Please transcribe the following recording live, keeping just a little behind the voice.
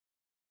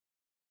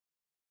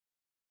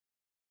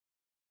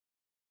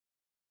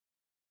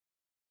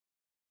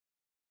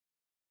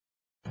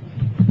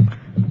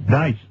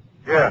Dice.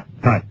 Yeah.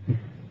 Hi.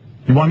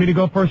 You want me to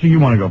go first or you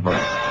want to go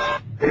first?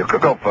 You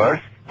could go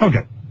first.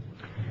 Okay.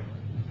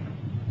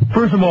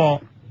 First of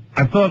all,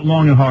 I thought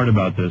long and hard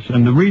about this,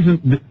 and the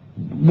reason,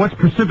 what's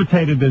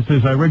precipitated this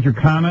is I read your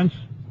comments.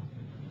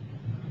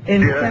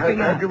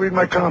 How'd you read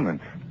my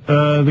comments?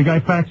 The guy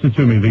faxed it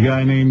to me, the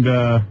guy named,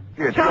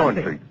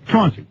 Chauncey.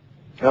 Chauncey.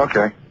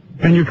 Okay.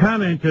 And your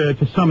comment,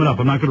 to sum it up,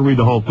 I'm not going to read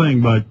the whole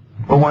thing, but...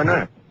 Well, why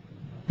not?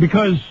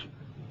 Because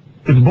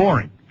it's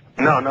boring.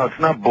 No, it's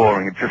not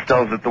boring. It just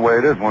tells it the way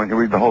it is. Why don't you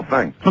read the whole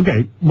thing?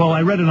 Okay, well,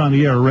 I read it on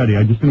the air already.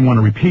 I just didn't want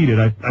to repeat it.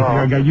 I figured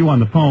I got you on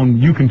the phone.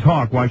 You can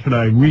talk. Why should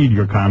I read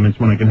your comments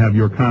when I can have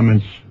your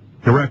comments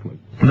directly?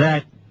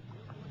 That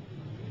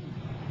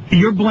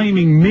you're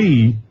blaming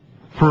me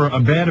for a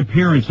bad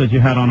appearance that you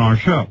had on our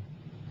show.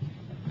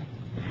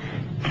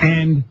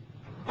 And,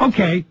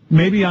 okay,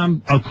 maybe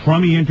I'm a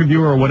crummy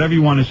interviewer or whatever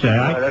you want to say.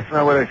 That's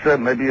not what I said.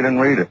 Maybe you didn't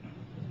read it.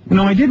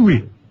 No, I did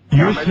read it.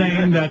 You're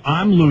saying that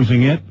I'm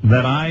losing it,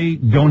 that I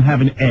don't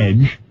have an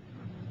edge.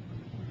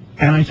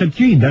 And I said,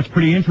 gee, that's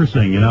pretty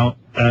interesting, you know.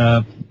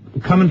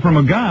 Coming from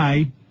a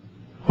guy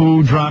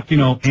who dropped, you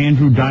know,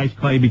 Andrew Dice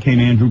Clay became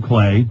Andrew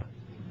Clay.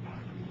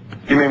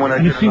 You mean when I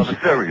did another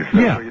series?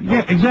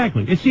 Yeah,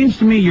 exactly. It seems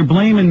to me you're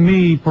blaming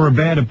me for a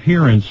bad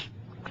appearance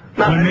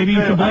when maybe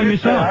you should blame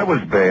yourself. I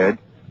was bad.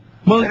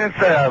 Well, I didn't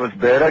say I was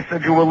bad. I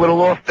said you were a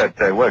little off that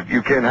day. What,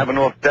 you can't have an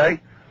off day?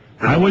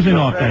 I wasn't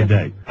off that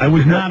day. I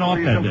was not off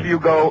that day. You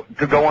go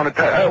on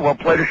a well,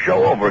 play the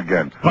show over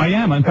again. I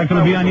am. In fact,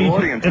 it'll be on E!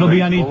 It'll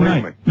be on E!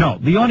 tonight. No,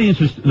 the audience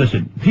is,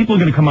 listen, people are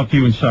going to come up to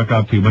you and suck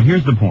up to you, but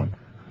here's the point.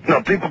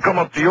 No, people come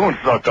up to you and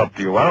suck up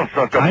to you. I don't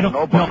suck up to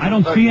nobody. No, I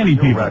don't see any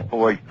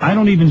people. I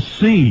don't even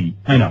see.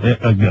 I know.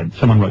 Good.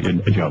 Someone wrote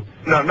you a joke.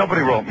 No,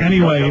 nobody wrote me.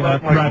 Anyway,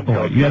 rat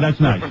boy. Yeah, that's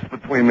nice.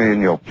 Between me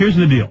and you. Here's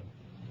the deal.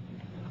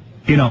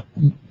 You know,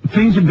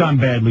 things have gone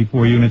badly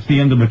for you, and it's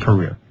the end of the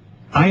career.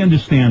 I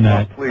understand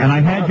that, and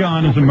I had you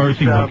on as a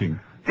mercy booking.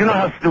 You know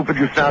how stupid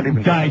you sound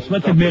even... Guys,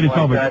 let's admit it's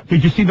over.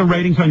 Did you see the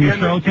ratings on your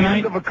show tonight?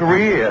 End of a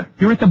career.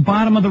 You're at the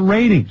bottom of the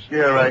ratings.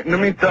 Yeah, right. In the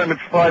meantime, it's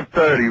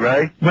 5:30,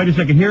 right? Wait a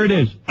second. Here it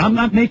is. I'm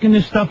not making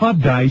this stuff up,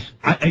 Dice.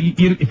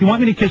 If you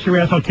want me to kiss your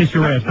ass, I'll kiss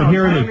your ass. But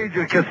here it is. I need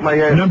you to kiss my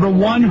ass. Number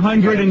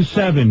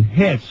 107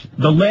 hits.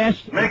 The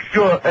last... Make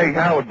sure... Hey,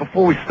 Howard,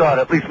 before we start,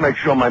 at least make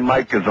sure my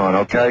mic is on,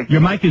 okay?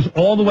 Your mic is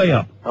all the way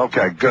up.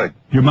 Okay, good.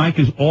 Your mic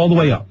is all the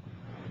way up.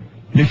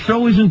 The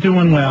show isn't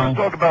doing well. Don't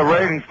talk about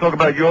ratings. Talk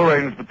about your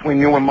ratings between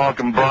you and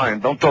Mark and Brian.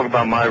 Don't talk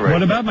about my ratings.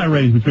 What about my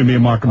ratings between me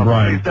and Mark and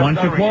Brian? Why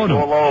don't you quote them?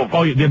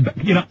 Oh,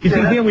 you know, you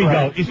see, here we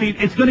go. You see,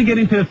 it's going to get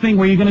into the thing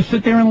where you're going to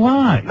sit there and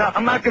lie. No,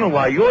 I'm not going to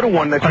lie. You're the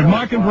one that...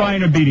 Mark and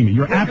Brian are beating me.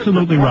 You're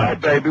absolutely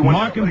right.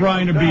 Mark and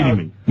Brian are beating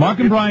me. Mark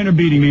and Brian are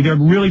beating me. They're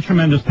really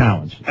tremendous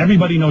talents.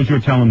 Everybody knows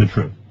you're telling the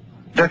truth.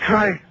 That's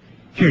right.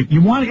 Here,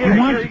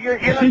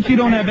 since you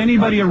don't have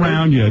anybody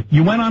around you,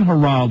 you went on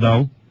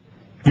Geraldo.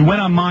 You went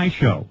on my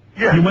show.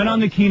 Yeah. You went on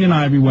the Keenan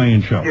Ivory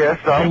Wayans show. Yeah,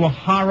 so? They were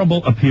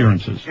horrible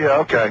appearances. Yeah,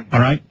 okay. All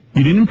right?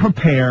 You didn't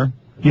prepare.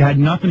 You had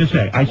nothing to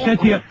say. I said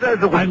to you,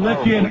 I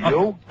left you in...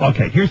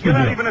 Okay, here's the deal.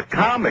 You're not even a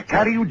comic.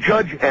 How do you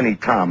judge any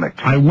comic?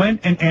 I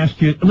went and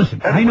asked you...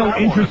 Listen, I know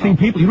interesting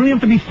people. You don't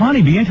have to be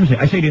funny. Be interesting.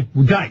 I say to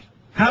you, Dice,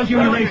 how's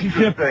your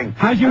relationship?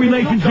 How's your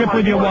relationship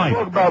with your wife?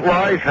 Talk about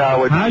lies,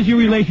 Howard. How's your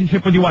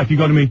relationship with your wife? You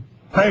go to me,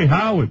 hey,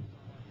 Howard,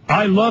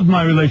 I love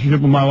my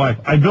relationship with my wife.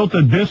 I built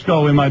a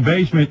disco in my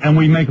basement, and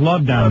we make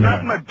love down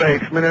there. Not my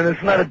basement, and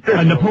it's not a disco.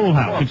 In the pool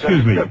house,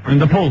 excuse me. In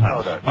the pool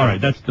house. All right,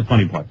 that's the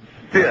funny part.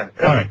 Yeah,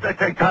 all right. I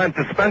take time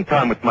to spend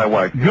time with my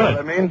wife. You know what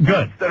I mean?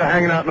 Good. Instead of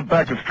hanging out in the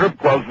back of strip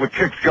clubs with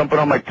chicks jumping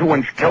on my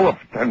 2-inch killer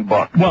for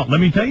 $10. Well,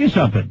 let me tell you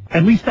something.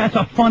 At least that's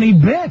a funny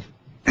bit.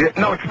 Yeah,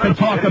 no, it's not. To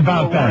talk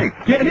about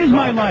that. Yeah, it is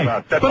my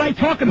life. But I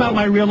talk about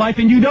my real life,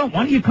 and you don't.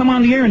 Why don't you come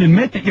on the air and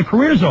admit that your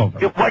career's over?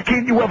 Yeah, why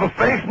can't you ever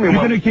face me when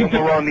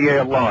we're on the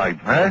air live,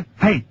 huh?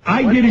 Hey,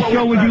 I did a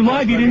show with you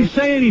live. You didn't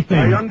say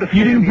anything.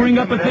 You didn't bring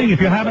up a thing.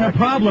 If you're having a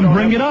problem,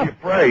 bring it up.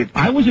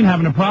 I wasn't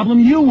having a problem.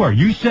 You were.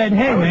 You said,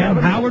 hey, man,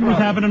 Howard was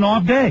having an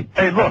off day.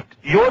 Hey, look,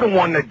 you're the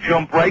one that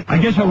jumped right... I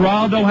guess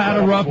Geraldo had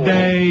a rough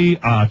day.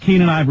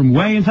 Keenan Ivory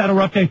Wayans had a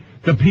rough day.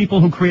 The people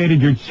who created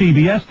your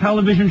CBS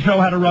television show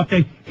had a rough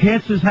day.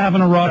 Hits is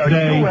having a rough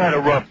day. You had a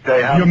rough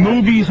day. Your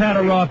movies had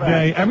a rough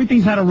day.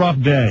 Everything's had a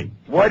rough day.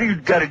 Why do you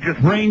gotta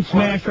just... Brain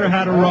Smasher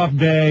had a rough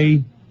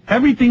day.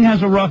 Everything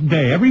has a rough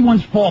day.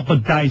 Everyone's fault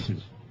but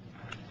Dice's.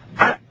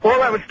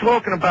 All I was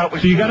talking about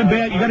was... So you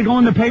gotta go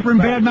in the paper and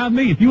badmouth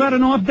me. If you had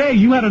an off day,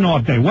 you had an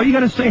off day. What do you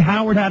gotta say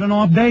Howard had an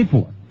off day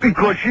for?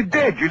 Because you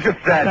did. You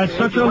just sat That's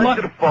such a lot.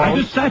 I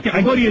just sat there.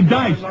 I go to you,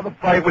 Dice. Another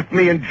fight with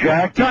me and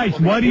Jack. Dice,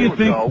 what do you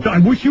think? I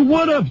wish you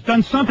would have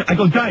done something. I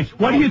go, Dice,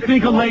 what do you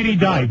think a lady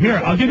died? Here,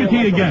 I'll give it to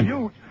you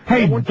again.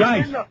 Hey,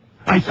 Dice,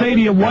 I say to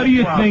you, what do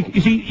you think?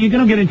 You see, you're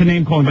going to get into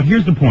name calling, but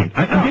here's the point.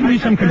 I'm giving you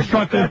some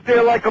constructive...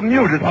 They're like a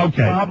mute.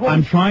 Okay,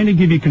 I'm trying to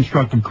give you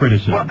constructive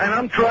criticism. Well, and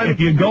I'm trying if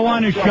you go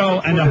on a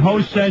show and the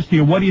host says to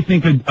you, what do you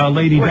think of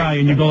Lady Di?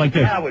 And you go like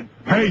this,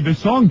 hey, the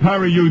song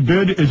parody you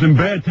did is in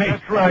bad taste.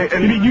 That's right.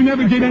 And you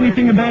never did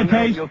anything in bad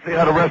taste? You'll see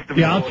how the rest of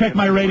Yeah, I'll check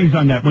my ratings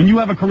on that. When you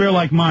have a career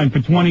like mine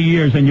for 20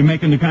 years and you're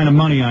making the kind of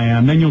money I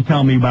am, then you'll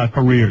tell me about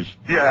careers.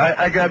 Yeah,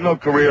 I got no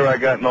career. I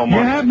got no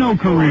money. You have no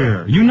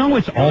career. You know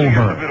it's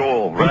over. It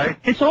all, right?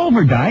 It's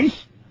over, Dice.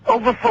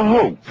 Over for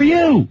who? For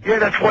you. Yeah,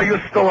 that's why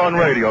you're still on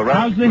radio, right?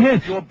 How's the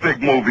hits? Your big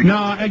movie. No,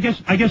 I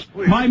guess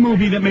my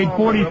movie that made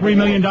 $43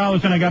 million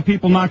and I got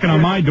people knocking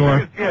on my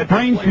door.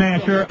 Brain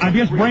Smasher. I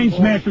guess Brain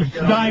Smasher's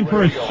dying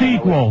for a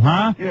sequel,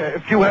 huh? Yeah,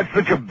 if you had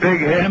such a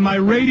big hit. And my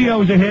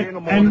radio's a hit.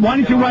 And why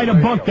don't you write a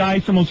book,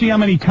 Dice, and we'll see how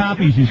many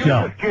copies you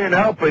sell. I can't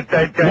help it.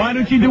 Why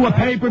don't you do a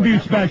pay-per-view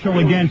special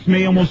against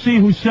me and we'll see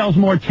who sells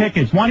more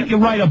tickets? Why don't you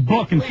write a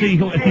book and see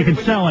if you can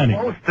sell any?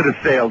 Most of the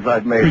sales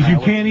I've made. Because you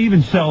can't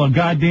even sell a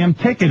goddamn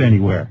ticket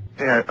anywhere.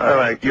 Yeah, all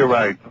right, you're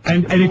right.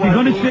 And if you're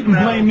going to sit and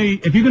blame me,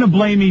 if you're going to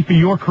blame me for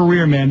your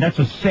career, man, that's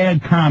a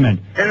sad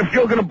comment. And if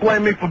you're going to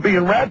blame me for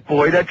being Rat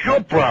Boy, that's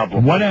your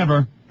problem.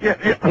 Whatever.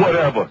 Yeah,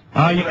 whatever.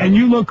 And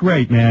you look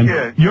great, man.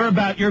 Yeah. You're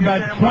about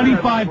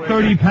 25,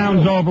 30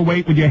 pounds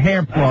overweight with your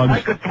hair plugs.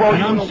 I could throw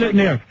and I'm sitting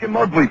there. Skim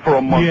ugly for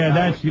a month. Yeah,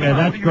 that's great. What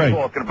are you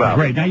talking about?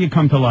 Great. Now you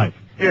come to life.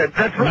 Yeah,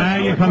 that's right. Now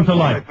you come to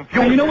life.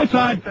 And you know what's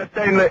odd?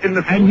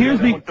 And here's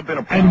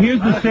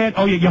the sad.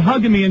 Oh yeah, you're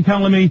hugging me and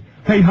telling me,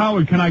 "Hey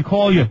Howard, can I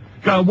call you?"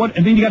 What?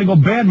 And then you got to go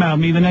badmouth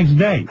me the next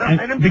day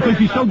because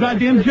you're so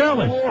goddamn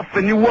jealous.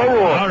 And you were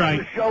off. All right.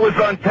 The show is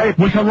on tape.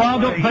 Was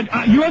Geraldo? But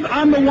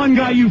I'm the one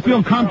guy you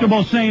feel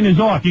comfortable saying is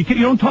off. You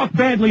don't talk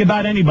badly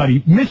about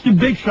anybody. Mr.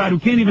 Big Shot, who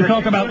can't even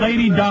talk about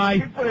Lady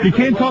Di. You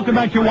can't talk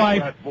about your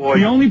wife.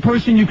 The only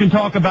person you can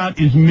talk about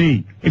is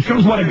me. It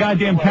shows what a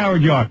goddamn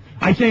coward you are.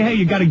 I say, hey,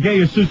 you got a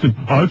gay assistant.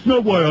 Oh, that's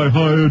not why I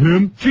hired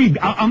him. Gee,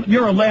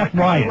 you're a laugh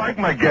riot. I like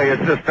my gay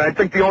assistant. I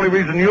think the only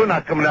reason you're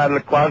not coming out of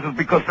the closet is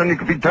because then you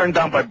could be turned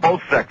down by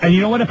both sexes. And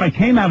you know what? If I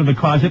came out of the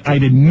closet,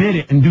 I'd admit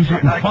it and do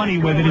something funny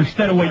with it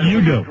instead of what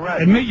you do.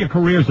 Admit your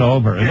career's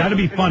over. It got to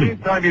be funny.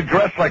 Time you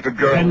dress like a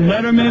girl. And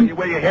Letterman. You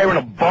wear your hair in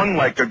a bun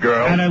like a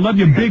girl. And I love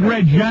your big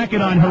red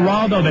jacket on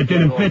Geraldo that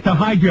didn't fit to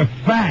hide your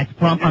fat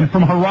from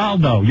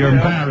Geraldo. You're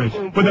embarrassed.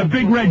 With a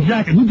big red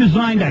jacket. Who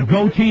designed that?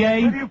 Gautier?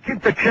 Where do you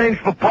keep the change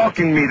for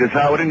parking meters,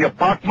 Howard, in your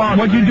park box?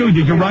 What'd you do?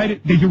 Did you write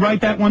it? Did you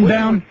write that one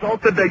down?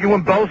 Insulted that you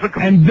and Bosa.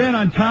 And then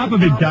on top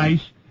of it,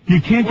 Dice,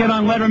 you can't get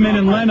on Letterman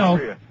and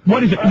Leno.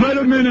 What is it?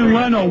 Letterman and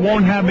Leno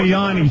won't have me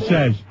on, he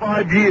says.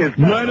 5 years.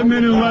 Letterman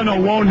and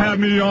Leno won't have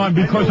me on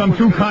because I'm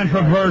too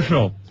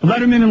controversial.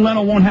 Letterman and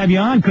Leno won't have you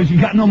on because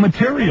you got no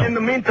material. In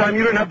the meantime,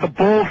 you didn't have the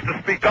balls to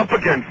speak up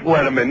against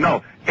Letterman.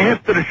 No,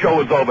 after the show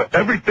was over,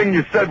 everything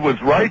you said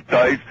was right,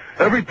 Dice.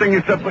 Everything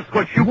you said,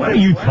 because you... What are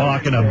you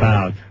talking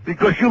about?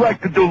 Because you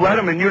like to do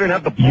Letterman, you didn't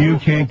have the... You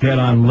can't get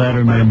on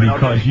Letterman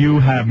because you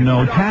have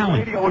no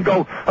talent. And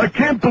go, I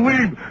can't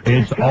believe...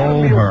 It's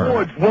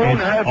over.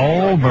 It's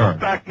over.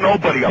 Back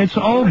nobody up. It's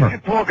over. You're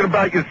talking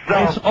about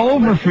yourself. It's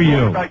over for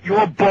you. About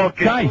your book.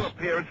 Guys,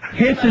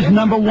 Hits is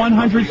number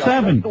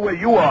 107. That's the way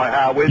you are,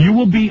 Howard. You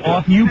will be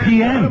off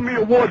UPN.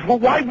 Awards. Well,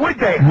 why would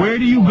they? Where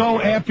do you go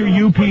after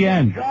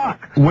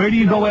UPN? Where do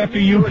you go after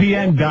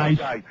UPN, guys?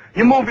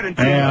 You're moving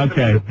into... Yeah,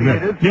 okay.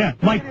 Yeah,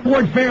 like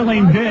Ford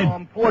Fairlane did.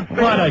 What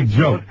a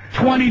joke.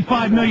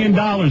 $25 million,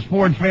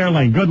 Ford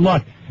Fairlane. Good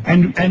luck.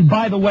 And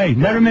by the way,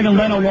 Letterman and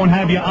Leno won't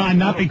have you on,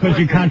 not because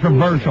you're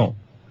controversial.